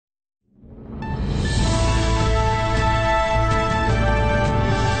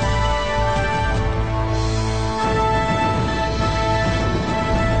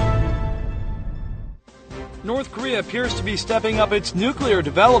Korea appears to be stepping up its nuclear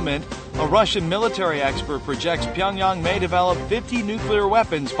development. A Russian military expert projects Pyongyang may develop 50 nuclear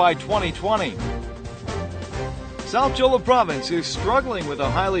weapons by 2020. South Jeolla province is struggling with a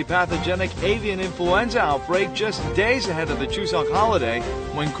highly pathogenic avian influenza outbreak just days ahead of the Chuseok holiday,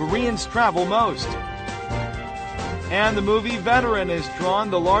 when Koreans travel most. And the movie Veteran has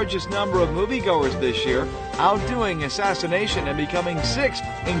drawn the largest number of moviegoers this year, outdoing Assassination and becoming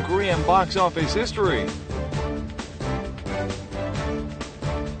 6th in Korean box office history.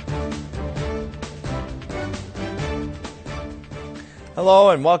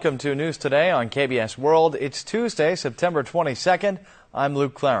 Hello and welcome to News Today on KBS World. It's Tuesday, September 22nd. I'm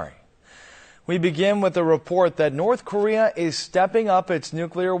Luke Clary. We begin with a report that North Korea is stepping up its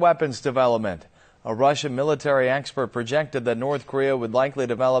nuclear weapons development. A Russian military expert projected that North Korea would likely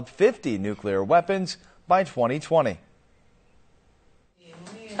develop 50 nuclear weapons by 2020.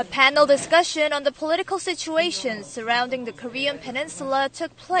 A panel discussion on the political situation surrounding the Korean Peninsula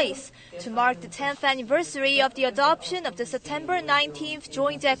took place to mark the 10th anniversary of the adoption of the September 19th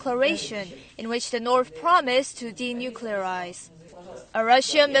Joint Declaration, in which the North promised to denuclearize. A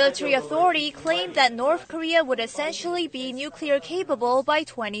Russian military authority claimed that North Korea would essentially be nuclear capable by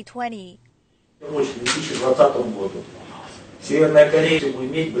 2020. В 2020 году Северная Корея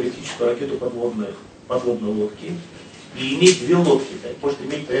будет иметь баллистическую ракету подводные лодки и иметь 2 лодки, может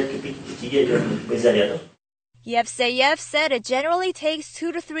иметь порядка 50 ядерных боезарядов. Yevseyev said it generally takes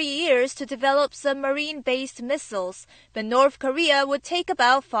 2 to 3 years to develop submarine-based missiles, but North Korea would take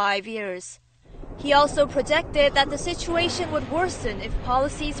about 5 years. He also projected that the situation would worsen if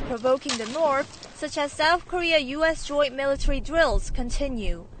policies provoking the North, such as South Korea-U.S. joint military drills,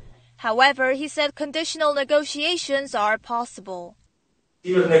 continue. However, he said conditional negotiations are possible. В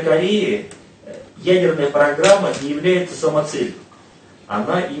Северной Корее ядерная программа не является самоцелью.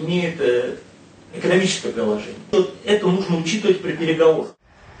 Она имеет экономическое приложение. Это нужно учитывать при переговорах.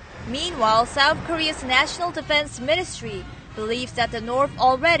 Meanwhile, South Korea's National Defense Ministry believes that the North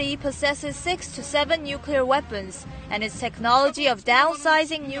already possesses 6 to 7 nuclear weapons, and its technology of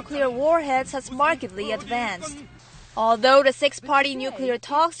downsizing nuclear warheads has markedly advanced. Although the 6-party nuclear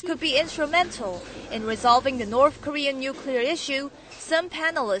talks could be instrumental in resolving the North Korean nuclear issue, some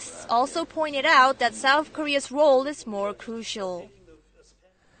panelists also pointed out that South Korea's role is more crucial.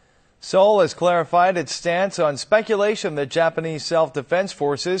 Seoul has clarified its stance on speculation that Japanese self-defense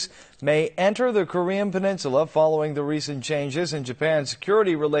forces may enter the Korean Peninsula following the recent changes in Japan's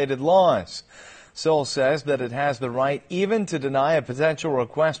security-related laws. Seoul says that it has the right even to deny a potential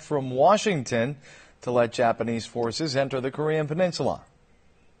request from Washington to let Japanese forces enter the Korean Peninsula.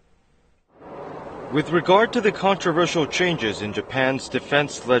 With regard to the controversial changes in Japan's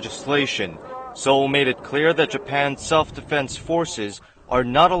defense legislation, Seoul made it clear that Japan's self-defense forces are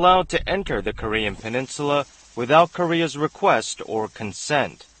not allowed to enter the Korean Peninsula without Korea's request or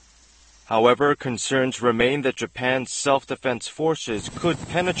consent. However, concerns remain that Japan's self-defense forces could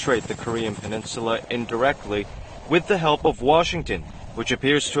penetrate the Korean Peninsula indirectly with the help of Washington, which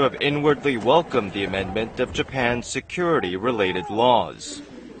appears to have inwardly welcomed the amendment of Japan's security-related laws.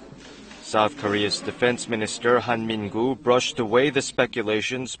 South Korea's defense minister Han Min-gu brushed away the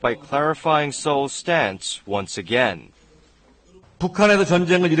speculations by clarifying Seoul's stance once again. 북한에서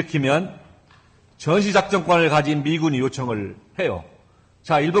전쟁을 일으키면 전시작전권을 가진 미군이 요청을 해요.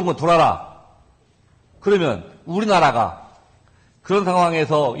 자, 일본군 돌아라. 그러면 우리나라가 그런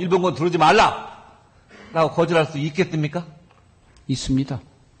상황에서 일본군 들어오지 말라라고 거절할 수 있겠습니까? 있습니다.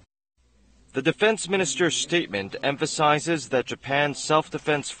 The defense minister's statement emphasizes that Japan's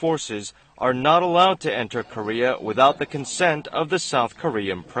self-defense forces are not allowed to enter Korea without the consent of the South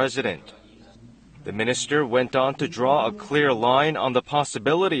Korean president. The minister went on to draw a clear line on the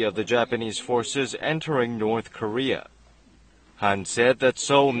possibility of the Japanese forces entering North Korea. Han said that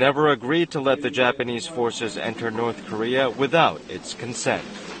Seoul never agreed to let the Japanese forces enter North Korea without its consent.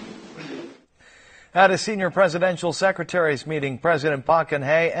 At a senior presidential secretaries meeting, President Park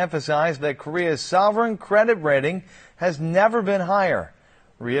Geun-hye emphasized that Korea's sovereign credit rating has never been higher,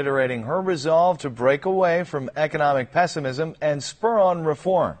 reiterating her resolve to break away from economic pessimism and spur on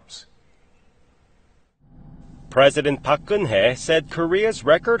reforms. President Park Geun-hye said Korea's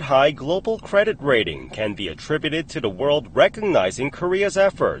record-high global credit rating can be attributed to the world recognizing Korea's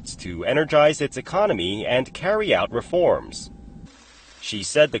efforts to energize its economy and carry out reforms. She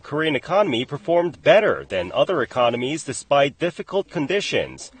said the Korean economy performed better than other economies despite difficult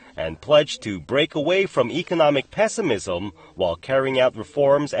conditions and pledged to break away from economic pessimism while carrying out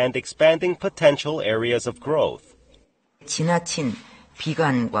reforms and expanding potential areas of growth. 지나친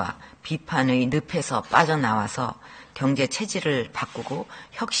비관과 비판의 늪에서 빠져나와서 경제 체질을 바꾸고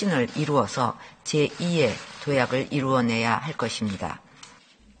혁신을 이루어서 제2의 도약을 이루어내야 할 것입니다.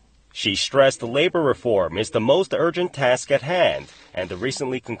 She stressed labor reform is the most urgent task at hand, and the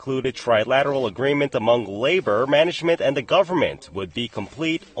recently concluded trilateral agreement among labor, management, and the government would be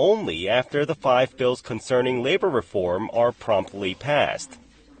complete only after the 5 bills concerning labor reform are promptly passed.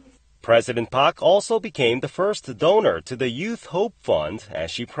 President Park also became the first donor to the Youth Hope Fund,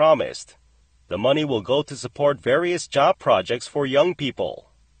 as she promised. The money will go to support various job projects for young people.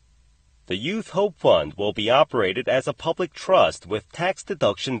 The Youth Hope Fund will be operated as a public trust with tax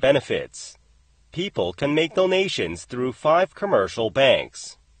deduction benefits. People can make donations through 5 commercial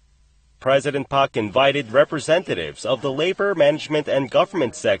banks. President Park invited representatives of the labor, management, and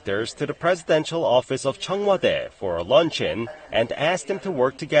government sectors to the presidential office of Cheongwade for a luncheon and asked them to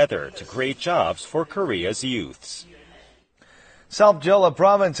work together to create jobs for Korea's youths. South Jeolla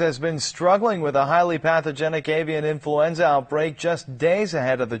province has been struggling with a highly pathogenic avian influenza outbreak just days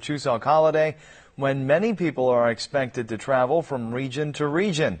ahead of the Chuseok holiday, when many people are expected to travel from region to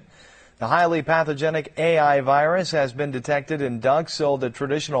region. The highly pathogenic AI virus has been detected in ducks sold at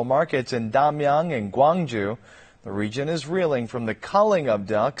traditional markets in Damyang and Gwangju. The region is reeling from the culling of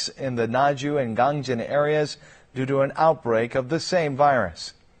ducks in the Naju and Gangjin areas due to an outbreak of the same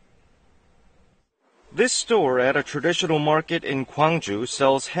virus. This store at a traditional market in Gwangju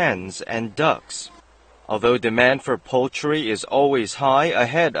sells hens and ducks. Although demand for poultry is always high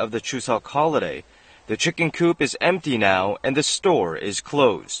ahead of the Chuseok holiday, the chicken coop is empty now and the store is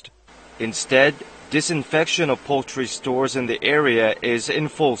closed. Instead, disinfection of poultry stores in the area is in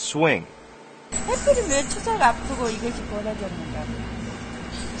full swing. 해필이면 추석 앞두고 이것이 벌어졌는가.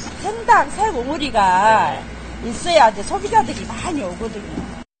 생닭, 새우무리가 있어야 이제 소비자들이 많이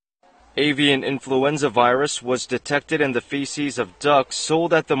오거든요. Avian influenza virus was detected in the feces of ducks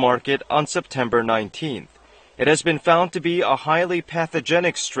sold at the market on September 19th. It has been found to be a highly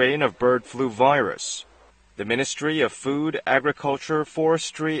pathogenic strain of bird flu virus. The Ministry of Food, Agriculture,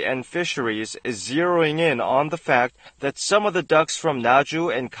 Forestry, and Fisheries is zeroing in on the fact that some of the ducks from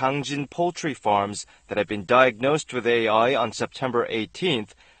Naju and Gangjin poultry farms that have been diagnosed with AI on September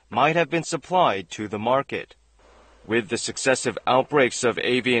 18th might have been supplied to the market. With the successive outbreaks of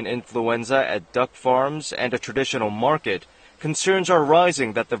avian influenza at duck farms and a traditional market, concerns are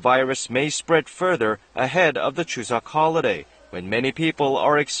rising that the virus may spread further ahead of the Chuseok holiday, when many people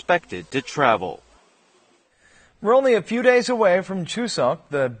are expected to travel. We're only a few days away from Chuseok,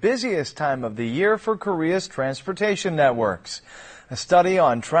 the busiest time of the year for Korea's transportation networks. A study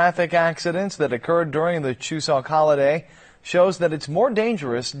on traffic accidents that occurred during the Chuseok holiday shows that it's more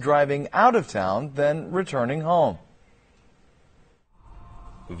dangerous driving out of town than returning home.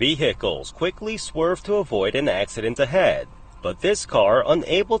 Vehicles quickly swerve to avoid an accident ahead, but this car,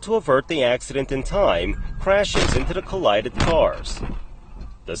 unable to avert the accident in time, crashes into the collided cars.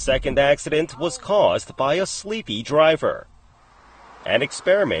 The second accident was caused by a sleepy driver. An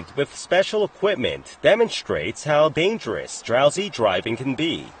experiment with special equipment demonstrates how dangerous drowsy driving can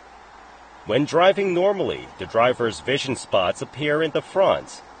be. When driving normally, the driver's vision spots appear in the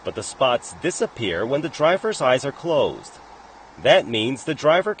front, but the spots disappear when the driver's eyes are closed. That means the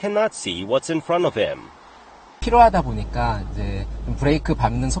driver cannot see what's in front of him. 피로하다 보니까 이제 브레이크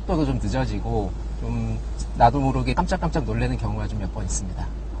밟는 속도도 좀 늦어지고 좀 나도 모르게 깜짝깜짝 놀라는 경우가 좀 몇 번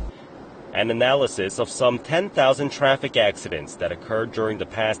있습니다. An analysis of some 10,000 traffic accidents that occurred during the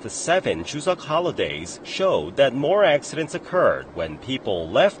past 7 Chuseok holidays showed that more accidents occurred when people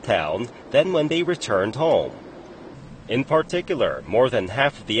left town than when they returned home. In particular, more than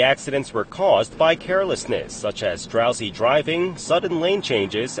half of the accidents were caused by carelessness, such as drowsy driving, sudden lane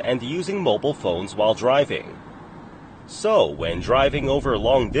changes, and using mobile phones while driving. So, when driving over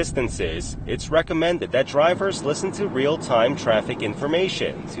long distances, it's recommended that drivers listen to real-time traffic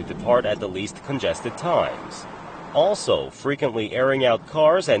information to depart at the least congested times. Also, frequently airing out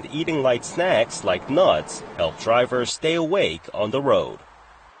cars and eating light snacks like nuts help drivers stay awake on the road.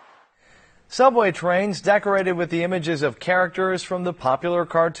 Subway trains decorated with the images of characters from the popular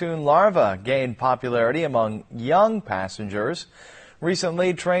cartoon Larva gained popularity among young passengers.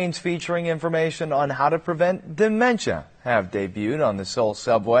 Recently, trains featuring information on how to prevent dementia have debuted on the Seoul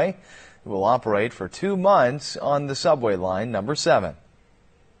subway. It will operate for 2 months on the subway line number 7.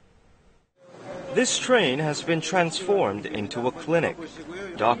 This train has been transformed into a clinic.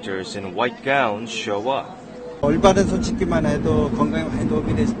 Doctors in white gowns show up. 올바른 손 씻기만 해도 건강에 많이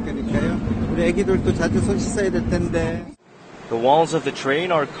도움이 되실 거니까요. 우리 애기들도 자주 손 씻어야 될 텐데. The walls of the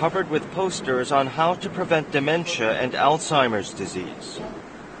train are covered with posters on how to prevent dementia and Alzheimer's disease.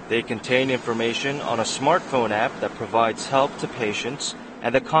 They contain information on a smartphone app that provides help to patients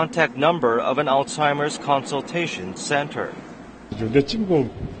and the contact number of an Alzheimer's consultation center. 내 친구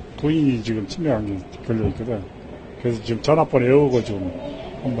부인이 지금 치매한 게 걸려있거든. 그래서 지금 전화번호 외우고 좀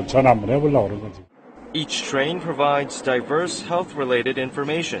한번 전화 한번 해보려고 그런 거지. Each train provides diverse health-related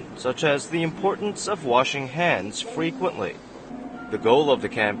information, such as the importance of washing hands frequently. The goal of the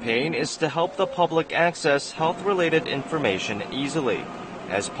campaign is to help the public access health-related information easily,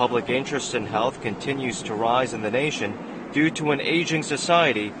 as public interest in health continues to rise in the nation due to an aging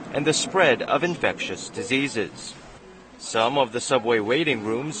society and the spread of infectious diseases. Some of the subway waiting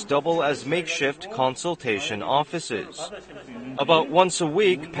rooms double as makeshift consultation offices. About once a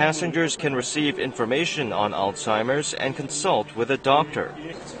week, passengers can receive information on Alzheimer's and consult with a doctor.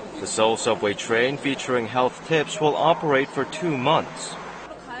 The Seoul subway train featuring health tips will operate for 2 months.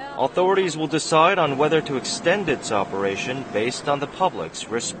 Authorities will decide on whether to extend its operation based on the public's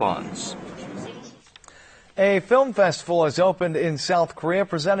response. A film festival has opened in South Korea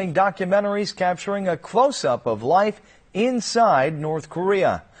presenting documentaries capturing a close-up of life inside North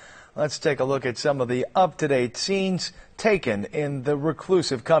Korea. Let's take a look at some of the up-to-date scenes taken in the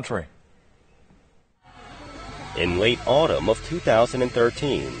reclusive country. In late autumn of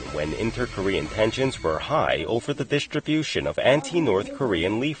 2013, when inter-Korean tensions were high over the distribution of anti-North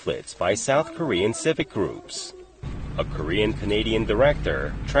Korean leaflets by South Korean civic groups, a Korean-Canadian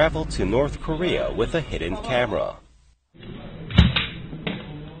director traveled to North Korea with a hidden camera.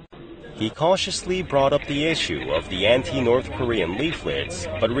 He cautiously brought up the issue of the anti-North Korean leaflets,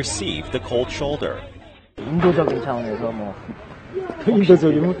 but received the cold shoulder. 인도적인 차원에서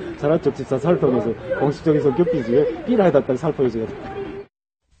인도적이면 자라적지사 살펴면서 공식적인 성격이지 삐라해놨다는 살펴줘야 돼.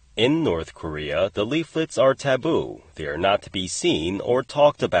 In North Korea, the leaflets are taboo. They are not to be seen or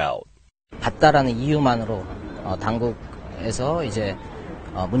talked about. 봤다라는 이유만으로 당국에서 이제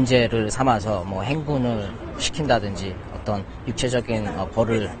문제를 삼아서 행군을 시킨다든지 어떤 육체적인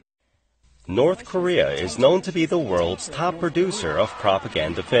벌을. North Korea is known to be the world's top producer of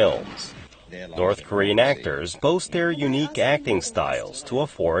propaganda films. North Korean actors boast their unique acting styles to a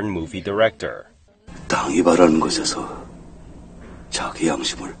foreign movie director. 당이 바라는 것에서 자기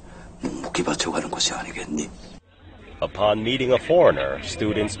양심을 묵묵히 바쳐가는 것이 아니겠니? Upon meeting a foreigner,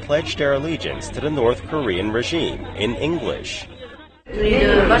 students pledged their allegiance to the North Korean regime in English. The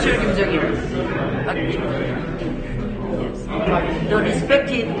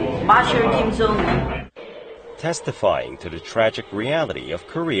respected Marshal Kim Jong-un. Testifying to the tragic reality of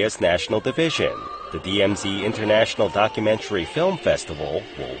Korea's national division, the DMZ International Documentary Film Festival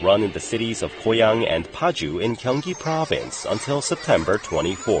will run in the cities of Goyang and Paju in Gyeonggi Province until September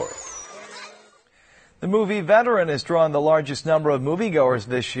 24th. The movie Veteran has drawn the largest number of moviegoers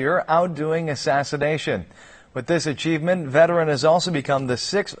this year, outdoing Assassination. With this achievement, Veteran has also become the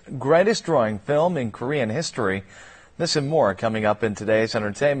 6th greatest drawing film in Korean history. This and more coming up in today's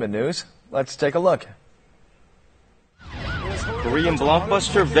entertainment news. Let's take a look. Korean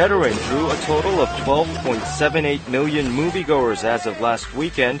blockbuster Veteran drew a total of 12.78 million moviegoers as of last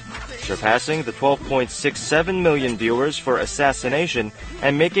weekend, surpassing the 12.67 million viewers for Assassination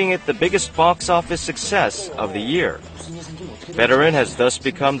and making it the biggest box office success of the year. Veteran has thus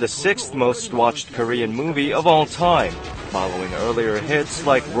become the 6th most watched Korean movie of all time, following earlier hits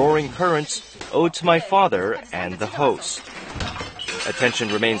like Roaring Currents, Ode to My Father, and The Host. Attention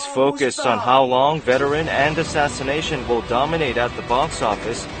remains focused on how long Veteran and Assassination will dominate at the box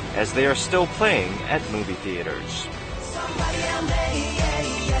office as they are still playing at movie theaters.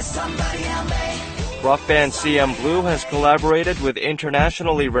 Rock band CM Blue has collaborated with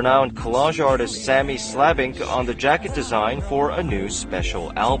internationally renowned collage artist Sammy Slabink on the jacket design for a new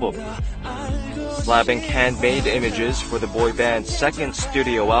special album. Slabink handmade images for the boy band's second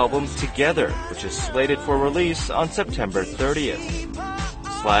studio album, Together, which is slated for release on September 30th.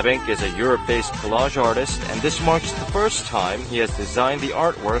 Slabink is a Europe-based collage artist, and this marks the first time he has designed the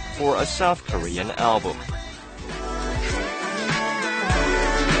artwork for a South Korean album.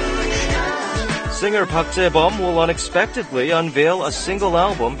 Singer Park Jae-bum will unexpectedly unveil a single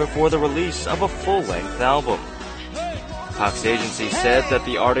album before the release of a full-length album. Park's agency said that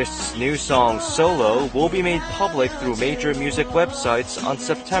the artist's new song, Solo, will be made public through major music websites on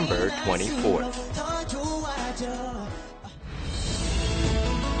September 24th.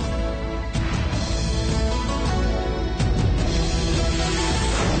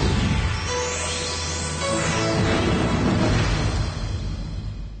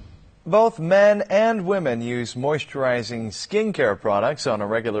 Both men and women use moisturizing skincare products on a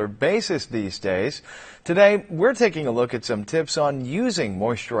regular basis these days. Today, we're taking a look at some tips on using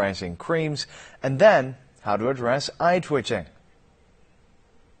moisturizing creams and then how to address eye twitching.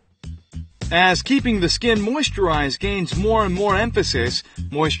 As keeping the skin moisturized gains more and more emphasis,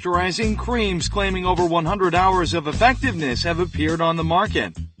 moisturizing creams claiming over 100 hours of effectiveness have appeared on the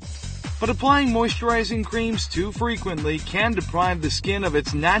market. But applying moisturizing creams too frequently can deprive the skin of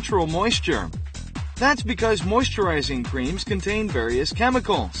its natural moisture. That's because moisturizing creams contain various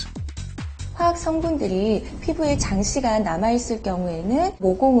chemicals. 화학 성분들이 피부에 장시간 남아있을 경우에는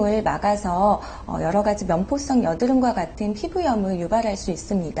모공을 막아서 여러 가지 면포성 여드름과 같은 피부염을 유발할 수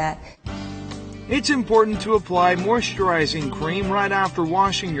있습니다. It's important to apply moisturizing cream right after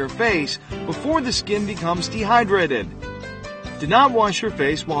washing your face before the skin becomes dehydrated. Do not wash your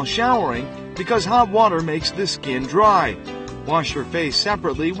face while showering because hot water makes the skin dry. Wash your face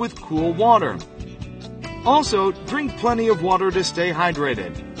separately with cool water. Also, drink plenty of water to stay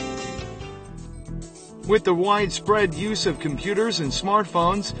hydrated. With the widespread use of computers and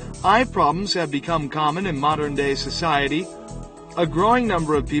smartphones, eye problems have become common in modern-day society. A growing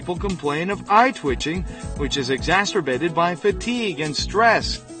number of people complain of eye twitching, which is exacerbated by fatigue and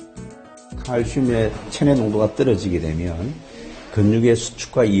stress. 칼슘의 체내 농도가 떨어지게 되면 근육의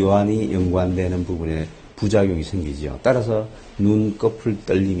수축과 이완이 연관되는 부분에 부작용이 생기죠. 따라서 눈꺼풀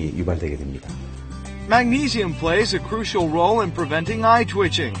떨림이 유발되게 됩니다. Magnesium plays a crucial role in preventing eye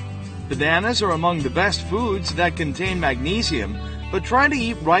twitching. Bananas are among the best foods that contain magnesium, but try to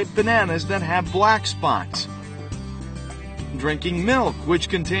eat ripe bananas that have black spots. Drinking milk, which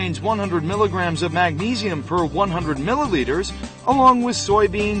contains 100 milligrams of magnesium per 100 milliliters, along with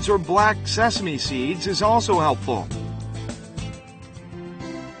soybeans or black sesame seeds, is also helpful.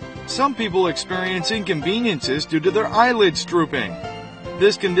 Some people experience inconveniences due to their eyelids drooping.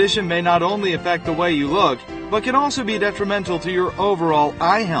 This condition may not only affect the way you look, but can also be detrimental to your overall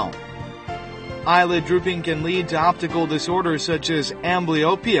eye health. Eyelid drooping can lead to optical disorders such as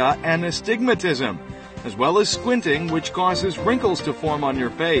amblyopia and astigmatism, as well as squinting, which causes wrinkles to form on your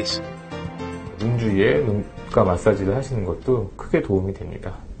face. 눈 주위에 눈가 마사지를 하시는 것도 크게 도움이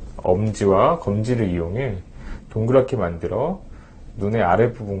됩니다. 엄지와 검지를 이용해 동그랗게 만들어 눈의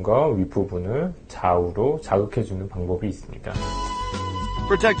아랫부분과 윗부분을 좌우로 자극해주는 방법이 있습니다.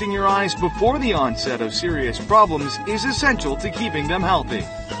 Protecting your eyes before the onset of serious problems is essential to keeping them healthy.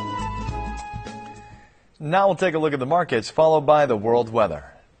 Now we'll take a look at the markets, followed by the world weather.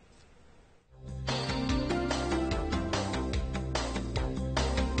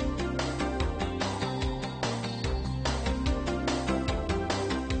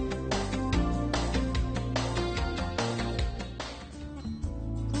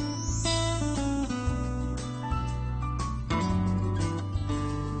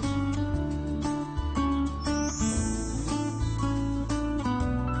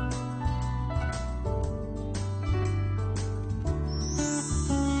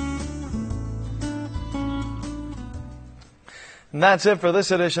 And that's it for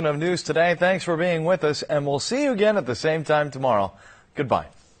this edition of News Today. Thanks for being with us, and we'll see you again at the same time tomorrow. Goodbye.